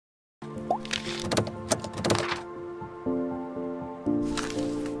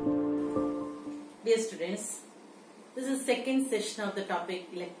Dear students, this is second session of the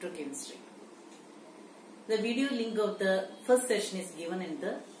topic Electrochemistry. The video link of the first session is given in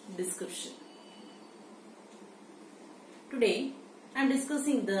the description. Today I am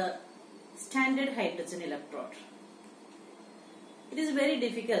discussing the standard hydrogen electrode. It is very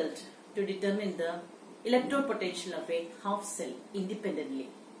difficult to determine the electrode potential of a half cell independently.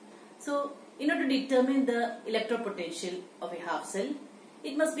 So, in order to determine the electrode potential of a half cell,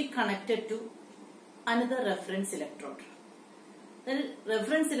 it must be connected to another reference electrode. The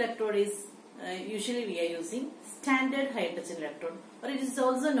reference electrode is usually we are using standard hydrogen electrode, or it is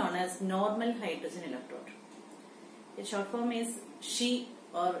also known as normal hydrogen electrode. Its short form is SHE,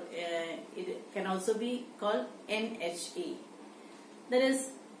 or it can also be called NHE. That is,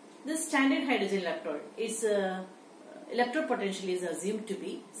 this standard hydrogen electrode, its electrode potential is assumed to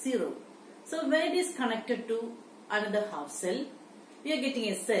be 0. So when it is connected to another half cell, we are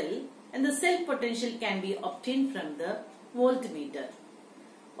getting a cell, and the cell potential can be obtained from the voltmeter,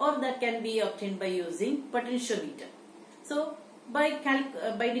 or that can be obtained by using potentiometer. So by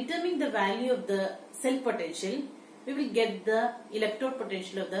determining the value of the cell potential, we will get the electrode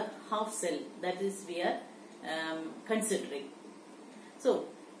potential of the half cell that is we are considering. So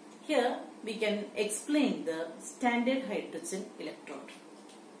here we can explain the standard hydrogen electrode.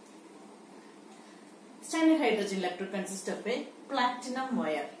 Standard hydrogen electrode consists of a platinum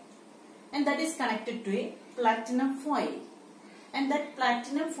wire, and that is connected to a platinum foil, and that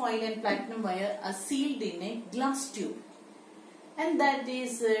platinum foil and platinum wire are sealed in a glass tube, and that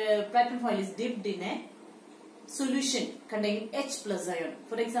is platinum foil is dipped in a solution containing H plus ion.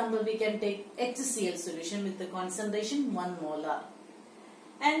 For example, we can take HCl solution with the concentration 1 molar,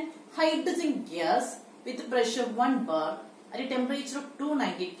 and hydrogen gas with pressure 1 bar at a temperature of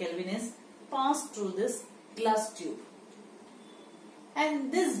 290 Kelvin is passed through this glass tube.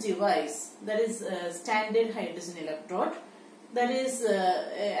 And this device, that is standard hydrogen electrode, that is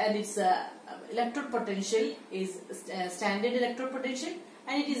and its electrode potential is standard electrode potential,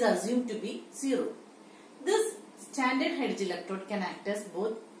 and it is assumed to be 0. This standard hydrogen electrode can act as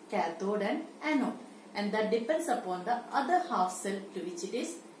both cathode and anode, and that depends upon the other half cell to which it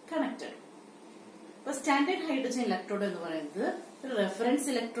is connected. But standard hydrogen electrode ennu parayunnathu reference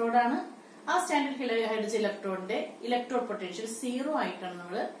electrode aanu. ആ standard hydrogen ഇലക്ട്രോണിന്റെ electrode potential 0 ആയിട്ടാണ്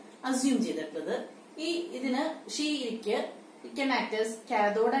നമ്മൾ assume ചെയ്തിട്ടുള്ളത്. ഈ ഇതിന് chic it can act as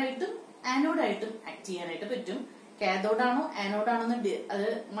കാഥോഡായിട്ടും ആനോഡായിട്ടും act ചെയ്യാനായിട്ട് പറ്റും. കാഥോഡാണോ ആനോഡാണോ അത്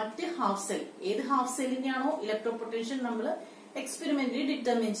മറ്റ് ഹാഫ് സെൽ, ഏത് ഹാഫ് സെല്ലിന്റെ ആണോ ഇലക്ട്രോഡ് പൊട്ടൻഷ്യൽ നമ്മൾ എക്സ്പെരിമെന്റിൽ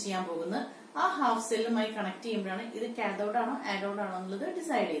ഡിറ്റർമിൻ ചെയ്യാൻ പോകുന്നത്, ആ ഹാഫ് സെല്ലുമായി കണക്ട് ചെയ്യുമ്പോഴാണ് ഇത് കാഥോഡാണോ ആനോഡാണോ എന്നുള്ളത്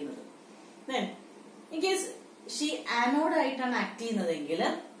ഡിസൈഡ് ചെയ്യുന്നത്. Then in case she ആനോഡായിട്ടാണ് act ചെയ്യുന്നതെങ്കിൽ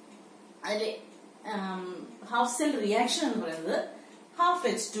അതിലെ ഹാഫ് സെൽ റിയാക്ഷൻ എന്ന് പറയുന്നത് half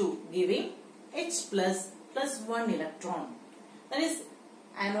H2 giving H plus 1 electron. That is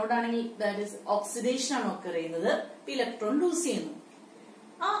anode ആണെങ്കിൽ ദാറ്റ് ഈസ് ഓക്സിഡേഷൻ ആണ് ഒക്കർ ചെയ്യുന്നത്, ഇലക്ട്രോൺ ലൂസ് ചെയ്യുന്നു.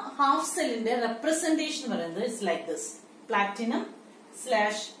 ആ ഹാഫ് സെല്ലിന്റെ റെപ്രസെന്റേഷൻ പറയുന്നത് it's like this: platinum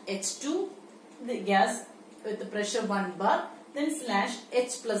slash H2 gas with pressure 1 bar, then slash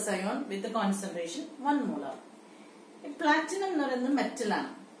H plus ion with the concentration 1 molar. Platinum എന്ന് പറയുന്നത് metal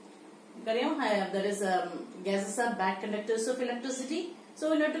ആണ്. There is gases are back conductors of electricity. So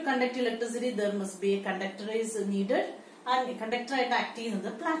in order to conduct electricity, there must be a conductor is needed, and conductor ആയിട്ട് act ചെയ്യുന്നത്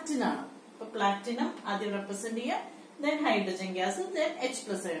platinum ആണ്. അപ്പൊ platinum ആദ്യം represent ചെയ്യുക, then hydrogen gas, then H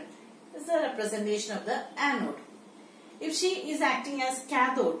plus ion. This is the representation of the anode. If she is acting as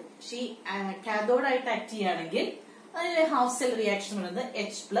cathode, she cathode ആയിട്ട് act ചെയ്യുകയാണെങ്കിൽ അതിലെ half cell reaction പറയുന്നത്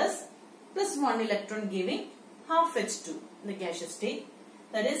H plus 1 electron giving half H2 in the gaseous state.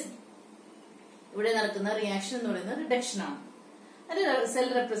 That is, ഇവിടെ നടക്കുന്ന reaction എന്ന് പറയുന്നത് reduction ആണ്. അതിന്റെ സെൽ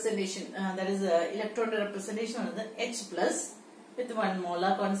റെപ്രസെന്റേഷൻ, ദാറ്റ് ഈസ് ഇലക്ട്രോണിന്റെ റെപ്രസെന്റേഷൻ പറയുന്നത് H plus with 1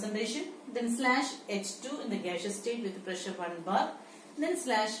 molar concentration, then slash H2 in the gaseous state with pressure 1 bar, then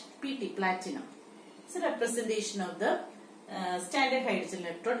slash PT platinum. It's a representation of the standard hydrogen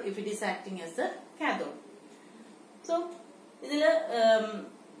electrode if it is acting as the cathode. So ഇതില്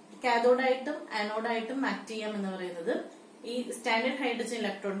കാഥോഡായിട്ടും ആനോഡായിട്ടും act ചെയ്യാം എന്ന് പറയുന്നത് ഈ standard hydrogen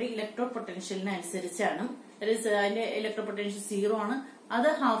ഇലക്ട്രോണിന്റെ electrode പൊട്ടൻഷ്യലിന് അനുസരിച്ചാണ്. അതിന്റെ electrode potential 0 ആണ്. അത്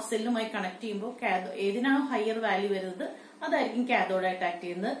ഹാഫ് സെല്ലുമായി കണക്ട് ചെയ്യുമ്പോൾ ഏതിനാണോ ഹയർ വാല്യൂ വരുന്നത് അതായിരിക്കും കാഥോഡായിട്ട് ആക്ട്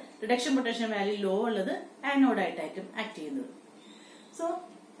ചെയ്യുന്നത്. റിഡക്ഷൻ പൊട്ടൻഷ്യൽ വാല്യൂ ലോ ഉള്ളത് ആനോഡായിട്ടായിരിക്കും ആക്ട് ചെയ്യുന്നത്. So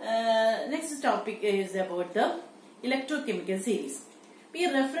next topic is about the electrochemical series. ഈ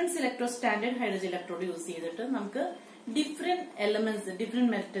reference electrode standard hydrogen electrode use ചെയ്തിട്ട് നമുക്ക് different elements,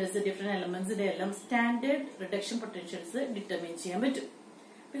 different metals, different എലമെന്റ്സിന്റെ എല്ലാം സ്റ്റാൻഡേർഡ് റിഡക്ഷൻ പൊട്ടൻഷ്യൽസ് ഡിറ്റർമിൻ ചെയ്യാൻ പറ്റും.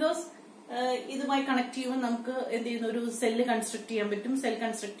 ബിക്കോസ് ഇതുമായി കണക്ട് ചെയ്യുമ്പോൾ നമുക്ക് എന്ത് ചെയ്യുന്ന ഒരു സെല്ല് കൺസ്ട്രക്ട് ചെയ്യാൻ പറ്റും. സെൽ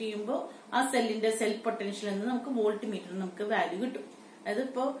കൺസ്ട്രക്ട് ചെയ്യുമ്പോൾ ആ സെല്ലിന്റെ സെൽഫ് പൊട്ടൻഷ്യൽ എന്ന് നമുക്ക് വോൾട്ട് മീറ്ററിൽ നമുക്ക് വാല്യൂ കിട്ടും. അതായത്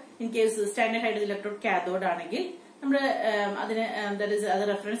ഇപ്പോ in case standard hydrogen electrode cathode ആണെങ്കിൽ നമ്മുടെ അതിന് അത്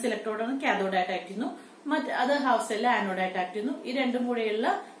റെഫറൻസ് ഇലക്ട്രോഡ് ആണ്, കാഥോഡ് ആയിട്ട് ആക്ട് ചെയ്യുന്നു. അത് ഹാഫ് സെല്ല് ആനോഡ് ആയിട്ട് ആക്ട് ചെയ്യുന്നു. ഈ രണ്ടും കൂടെയുള്ള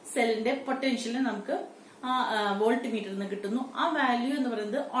സെല്ലിന്റെ പൊട്ടൻഷ്യലിന് നമുക്ക് വോൾട്ട് മീറ്ററിൽ നിന്ന് കിട്ടുന്നു. ആ വാല്യൂ എന്ന്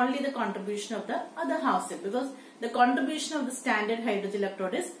പറയുന്നത് only the contribution of the other half cell, because the contribution of the standard hydrogen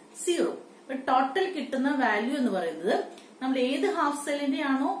electrode is 0. Total കിട്ടുന്ന വാല്യൂ എന്ന് പറയുന്നത് നമ്മൾ ഏത് ഹാഫ് സെല്ലിന്റെ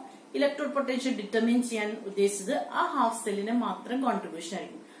ആണോ ഇലക്ട്രോഡ് പൊട്ടൻഷ്യൽ ഡിറ്റർമിൻ ചെയ്യാൻ ഉദ്ദേശിച്ചത് ആ ഹാഫ് സെല്ലിന്റെ മാത്രം കോൺട്രിബ്യൂഷൻ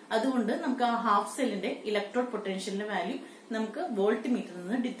ആയിരിക്കും. അതുകൊണ്ട് നമുക്ക് ആ ഹാഫ് സെല്ലിന്റെ ഇലക്ട്രോഡ് പൊട്ടൻഷ്യലിന്റെ വാല്യൂ നമുക്ക് വോൾട്ട് മീറ്ററിൽ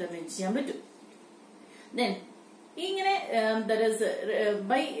നിന്ന് ഡിറ്റർമിൻ ചെയ്യാൻ പറ്റും. Then ഇങ്ങനെ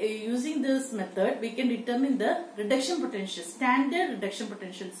by using this method we can determine the reduction potential, standard reduction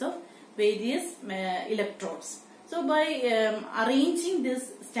potentials of various electrodes. So by arranging this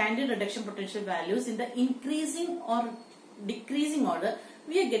standard reduction potential values in the increasing or decreasing order,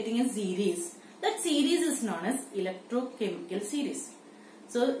 we are getting a series. That series is known as electrochemical series.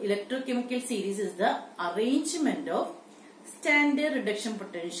 So electrochemical series is the arrangement of standard reduction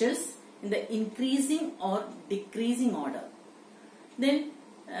potentials in the increasing or decreasing order. Then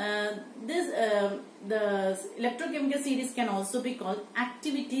the electrochemical series can also be called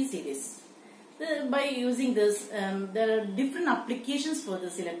activity series. By using this, there are different applications for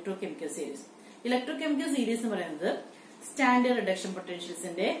this electrochemical series. Electrochemical series എന്ന് പറയുന്നത് standard reduction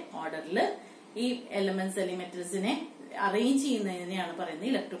പൊട്ടൻഷ്യൽസിന്റെ ഓർഡറിൽ ഈ elements അല്ലെങ്കിൽ മെറ്റൽസിനെ arrange ചെയ്യുന്നതിനെയാണ് പറയുന്നത്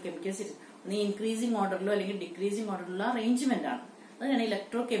electrochemical series. ഒന്ന് increasing ഓർഡറിലോ അല്ലെങ്കിൽ decreasing ഓർഡറിലുള്ള arrangement ആണ്. അതാണ്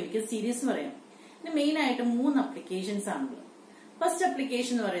ഇലക്ട്രോകെമിക്കൽ സീരീസ് എന്ന് പറയാം. ഇതിന് മെയിൻ ആയിട്ട് 3 അപ്ലിക്കേഷൻസ് ആണുള്ളത്. ഫസ്റ്റ്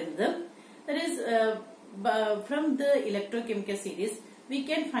അപ്ലിക്കേഷൻ എന്ന് പറയുന്നത് from the electrochemical series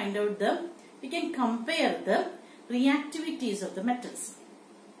we can compare the reactivities of the metals.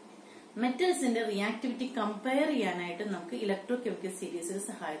 മെറ്റൽസിന്റെ reactivity compare ചെയ്യാനായിട്ട് നമുക്ക് ഇലക്ട്രോകെമിക്കൽ സീരീസിന്റെ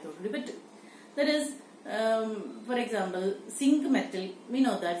സഹായത്തോടുകൂടി പറ്റും. That is for example, zinc metal, we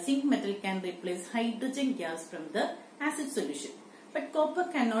know that zinc metal can replace hydrogen gas from the acid solution. But copper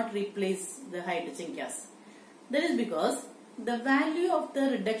cannot replace the hydrogen gas. That is because the value of the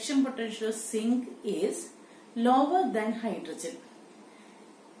reduction potential of zinc is lower than hydrogen.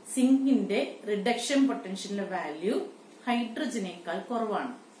 Zinc inde reduction potential value hydrogen ekal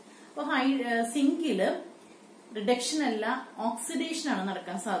korvana. So zinc il reduction alla oxidation aanu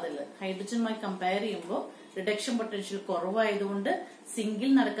nadakkan sadhyalla. Hydrogen mai compare cheyumbo reduction potential korvayidonde zinc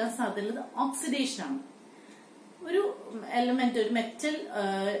il nadakkan sadhyallathu oxidation aanu. ഒരു element ഒരു metal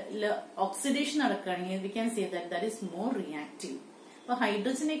oxidation നടക്കുകയാണെങ്കിൽ we can say that is more reactive. അപ്പൊ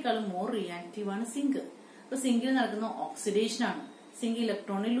ഹൈഡ്രജനേക്കാളും more reactive ആണ് zinc. അപ്പൊ സിങ്കിൽ നടക്കുന്ന oxidation ആണ്. Zinc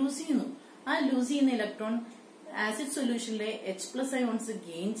ഇലക്ട്രോണെ loose ചെയ്യുന്നു. ആ ലൂസ് ചെയ്യുന്ന electron acid സൊല്യൂഷനിലെ H+ ions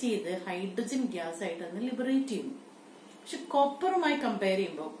gain ചെയ്ത് ഹൈഡ്രജൻ ഗ്യാസ് ആയിട്ട് അതിനെ ലിബറേറ്റ് ചെയ്യുന്നു. പക്ഷെ കോപ്പറുമായി കമ്പയർ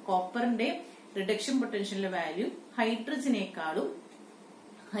ചെയ്യുമ്പോൾ കോപ്പറിന്റെ റിഡക്ഷൻ പൊട്ടൻഷ്യലിന്റെ വാല്യൂ ഹൈഡ്രജനേക്കാളും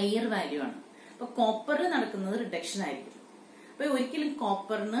ഹയർ വാല്യൂ ആണ്. അപ്പൊ കോപ്പറിൽ നടക്കുന്നത് റിഡക്ഷൻ ആയിരിക്കും. അപ്പൊ ഒരിക്കലും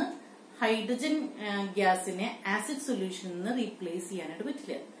കോപ്പറിന് ഹൈഡ്രജൻ ഗ്യാസിനെ ആസിഡ് സൊല്യൂഷനിൽ നിന്ന് റീപ്ലേസ് ചെയ്യാനായിട്ട്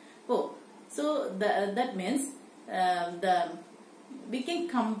പറ്റില്ല. അപ്പോ so that means we can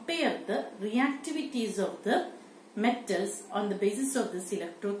compare the reactivities of the metals on the basis of this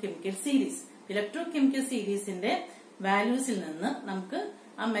electrochemical series. Electrochemical series inde values il ninnu namukku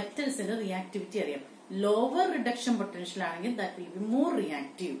aa metals inde reactivity ariyam. Lower reduction potential aanengil that will be more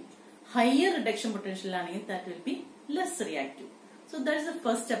reactive. Higher reduction potential aanengil that will be less reactive. So that is the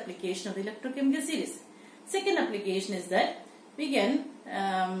first application of the electrochemical series. Second application is that we can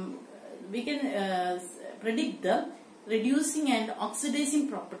predict the reducing and oxidizing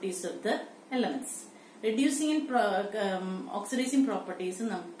properties of the elements. Reducing and oxidizing properties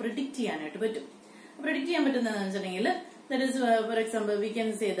നമുക്ക് predict ചെയ്യാനായിട്ട് പറ്റും. Predict ചെയ്യാൻ പറ്റുന്നതെന്ന് വെച്ചിട്ടുണ്ടെങ്കിൽ that is for example we can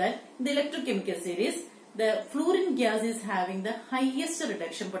say that in the electrochemical series the fluorine gas is having the highest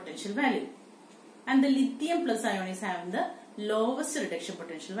reduction potential value and the lithium plus ion is having the lowest reduction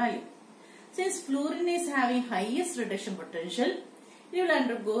potential value. Since fluorine is having highest reduction potential, it will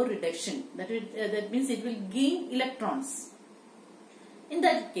undergo reduction. That means it will gain electrons. In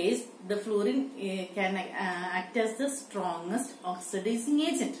that case, the fluorine can act as the strongest oxidizing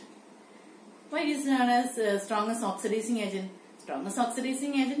agent. Why it is known as strongest oxidizing agent? Strongest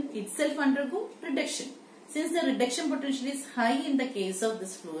oxidizing agent itself undergo reduction. Since the reduction potential is high in the case of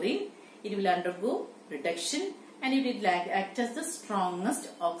this fluorine, it will undergo reduction and it will act as the strongest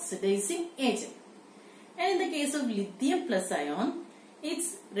oxidizing agent. And in the case of lithium plus ion, its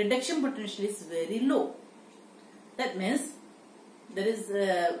reduction potential is very low. That means there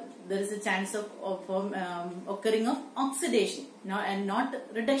is a chance of occurring of oxidation, and not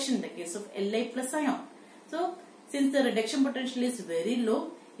reduction in the case of Li plus ion. So since the reduction potential is very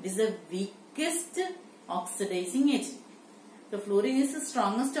low, it is the weakest oxidizing agent. The fluorine is the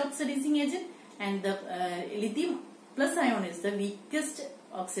strongest oxidizing agent, and the lithium plus ion is the weakest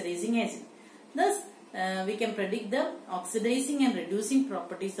oxidizing agent. Thus, we can predict the oxidizing and reducing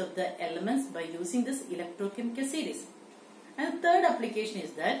properties of the elements by using this electrochemical series. And the third application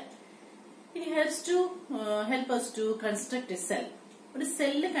is that it helps to help us to construct a cell. But a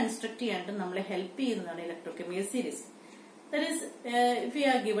cell construct cheyandu nammale help cheyyunnanu electrochemical series. That is, if we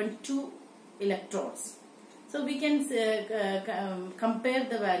are given two electrodes, so we can compare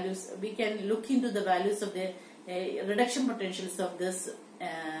the values. We can look into the values of the reduction potentials of this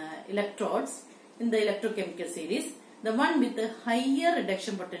electrodes in the electrochemical series. The one with the higher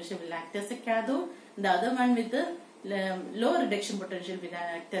reduction potential will act as a cathode. The other one with the lower reduction potential will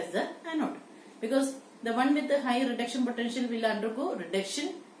act as the anode. Because the one with the higher reduction potential will undergo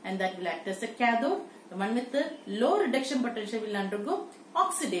reduction, and that will act as a cathode. The one with the low reduction potential will undergo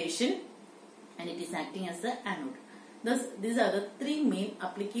oxidation, and it is acting as the anode. Thus, these are the three main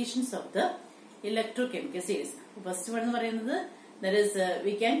applications of the electrochemical series. First one, that is,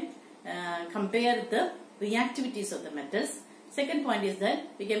 we can compare the reactivities of the metals. Second point is that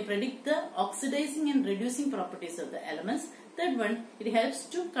we can predict the oxidizing and reducing properties of the elements. Third one, it helps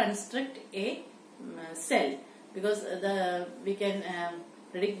to construct a cell, because we can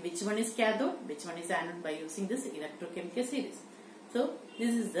predict which one is cathode, which one is anode by using this electrochemical series. So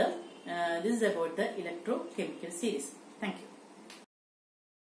this is about the electrochemical series. Thank you.